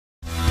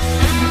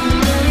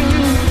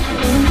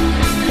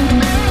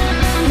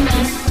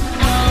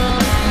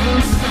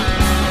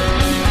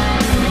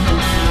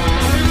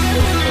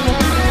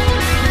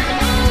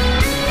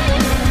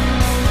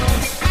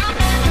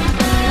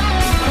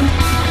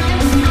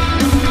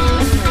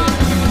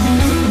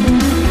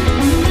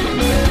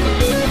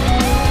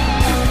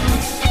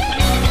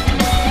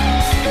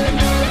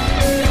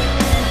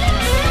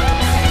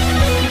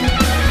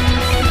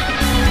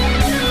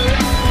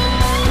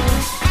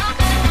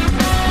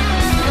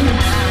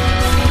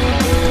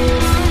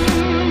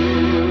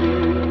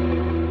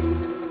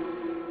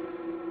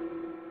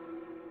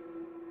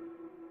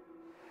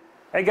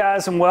Hey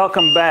guys, and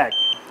welcome back.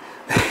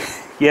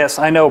 Yes,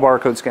 I know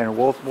barcode scanner.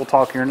 We'll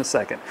talk here in a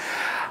second.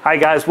 Hi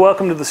guys,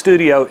 welcome to the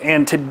studio.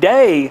 And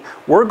today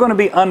we're going to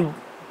be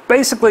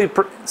basically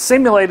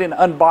simulating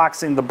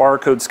unboxing the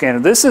barcode scanner.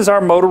 This is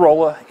our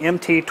Motorola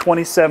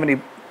MT2070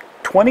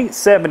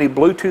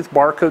 Bluetooth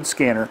barcode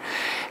scanner,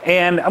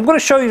 and I'm going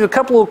to show you a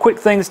couple of quick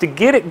things to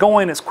get it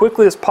going as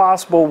quickly as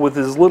possible with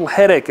as little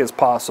headache as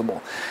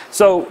possible.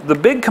 So the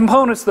big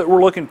components that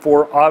we're looking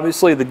for,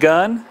 obviously the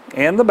gun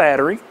and the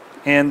battery.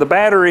 And the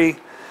battery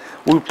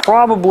will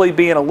probably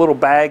be in a little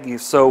baggie,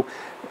 so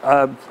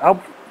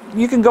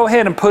you can go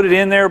ahead and put it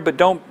in there, but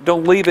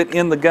don't leave it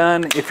in the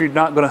gun if you're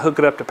not going to hook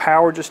it up to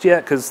power just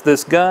yet, because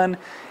this gun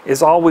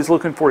is always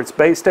looking for its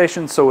base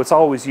station, so it's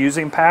always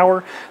using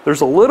power.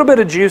 There's a little bit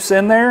of juice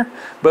in there,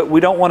 but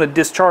we don't want to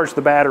discharge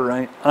the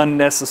battery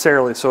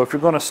unnecessarily. So if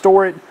you're going to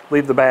store it,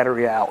 leave the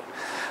battery out.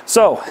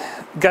 So,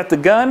 got the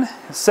gun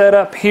set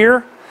up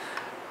here.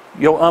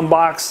 You'll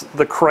unbox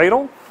the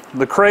cradle.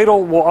 The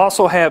cradle will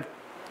also have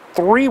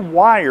 3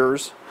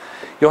 wires.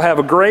 You'll have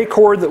a gray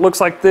cord that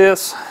looks like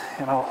this,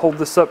 and I'll hold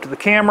this up to the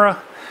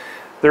camera.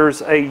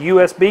 There's a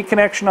USB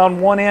connection on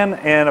one end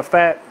and a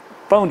fat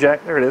phone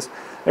jack. There it is.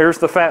 There's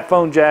the fat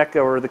phone jack,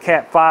 or the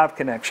Cat 5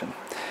 connection.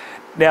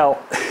 Now,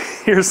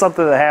 here's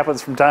something that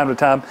happens from time to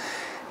time.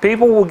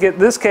 People will get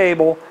this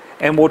cable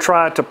and will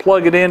try to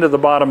plug it into the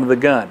bottom of the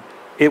gun.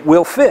 It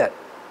will fit,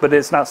 but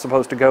it's not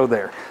supposed to go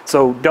there.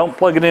 So don't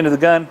plug it into the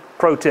gun.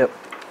 Pro tip.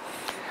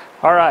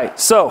 All right,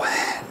 so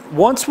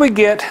once we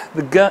get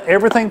the gun,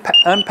 everything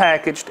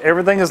unpackaged,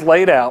 everything is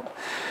laid out,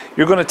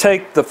 you're going to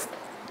take the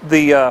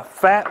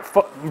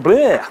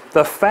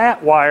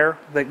fat wire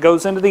that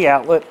goes into the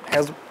outlet,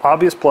 has an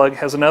obvious plug,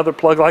 has another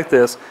plug like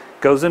this,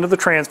 goes into the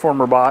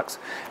transformer box.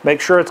 Make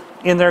sure it's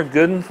in there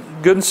good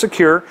and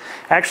secure.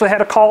 Actually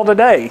had a call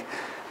today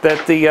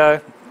that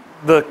the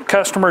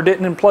customer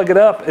didn't plug it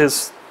up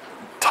as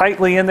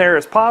tightly in there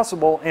as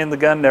possible, and the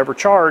gun never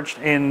charged,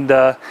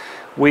 and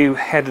we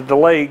had to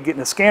delay getting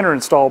the scanner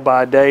installed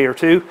by a day or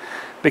two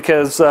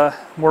because the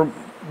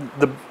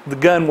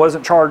gun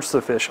wasn't charged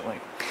sufficiently.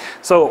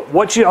 So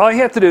all you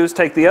have to do is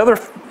take the other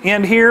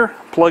end here,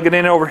 plug it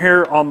in over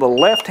here on the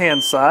left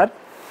hand side,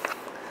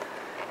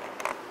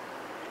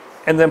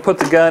 and then put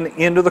the gun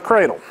into the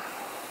cradle.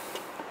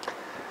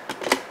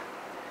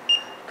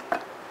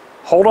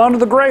 Hold on to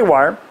the gray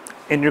wire,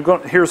 and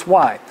here's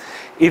why.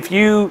 If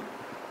you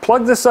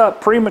plug this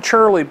up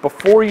prematurely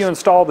before you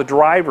install the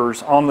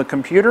drivers on the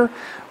computer,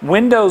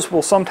 Windows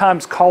will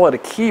sometimes call it a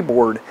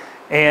keyboard,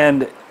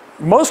 and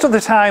most of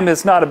the time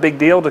it's not a big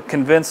deal to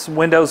convince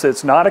Windows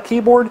it's not a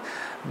keyboard,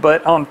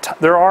 but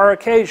there are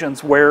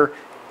occasions where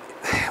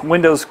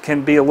Windows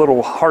can be a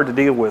little hard to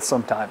deal with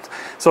sometimes.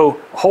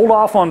 So hold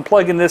off on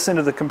plugging this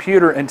into the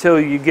computer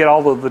until you get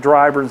all of the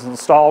drivers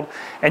installed,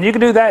 and you can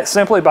do that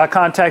simply by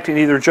contacting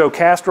either Joe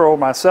Castro or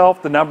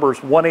myself. The number is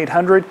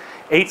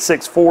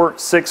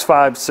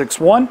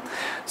 1-800-864-6561.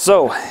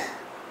 So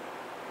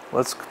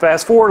let's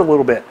fast forward a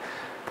little bit.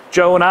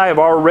 Joe and I have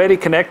already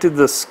connected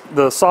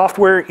the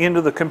software into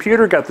the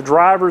computer, got the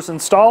drivers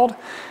installed,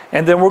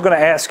 and then we're going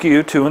to ask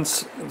you to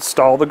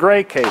install the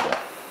gray cable.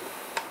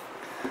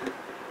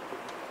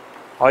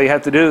 All you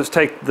have to do is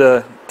take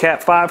the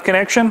Cat 5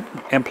 connection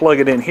and plug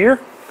it in here.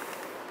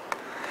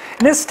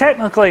 And this is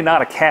technically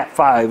not a Cat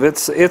 5,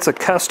 it's a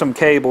custom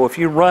cable. If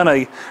you run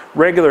a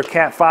regular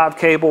Cat 5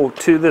 cable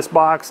to this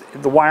box,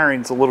 the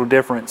wiring's a little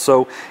different,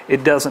 so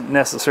it doesn't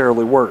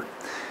necessarily work.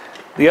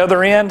 The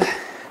other end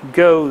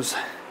goes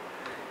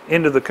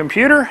into the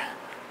computer.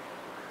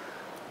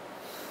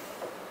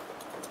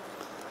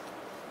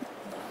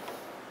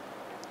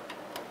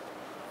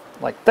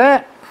 Like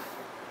that.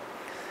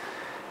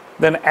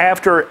 Then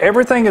after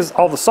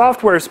all the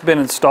software has been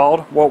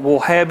installed, what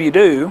we'll have you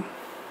do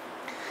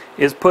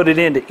is put it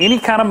into any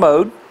kind of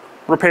mode.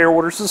 Repair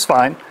orders is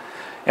fine.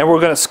 And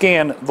we're going to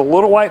scan the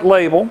little white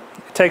label.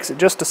 It takes it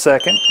just a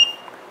second.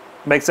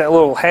 Makes that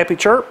little happy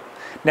chirp.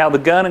 Now the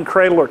gun and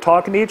cradle are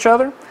talking to each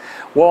other.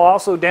 We'll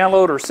also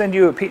download or send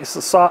you a piece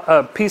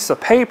of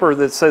paper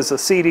that says a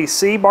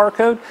CDC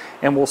barcode,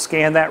 and we'll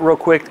scan that real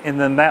quick, and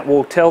then that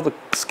will tell the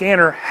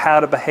scanner how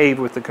to behave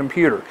with the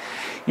computer.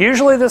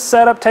 Usually this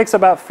setup takes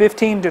about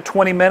 15 to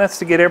 20 minutes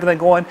to get everything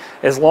going,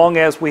 as long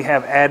as we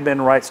have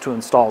admin rights to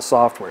install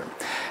software.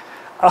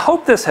 I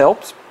hope this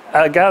helps.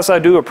 Guys, I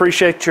do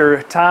appreciate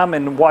your time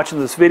in watching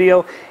this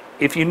video.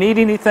 If you need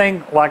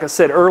anything, like I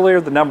said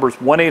earlier, the number is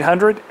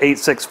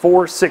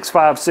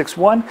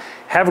 1-800-864-6561.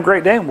 Have a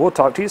great day, and we'll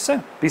talk to you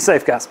soon. Be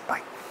safe, guys.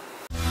 Bye.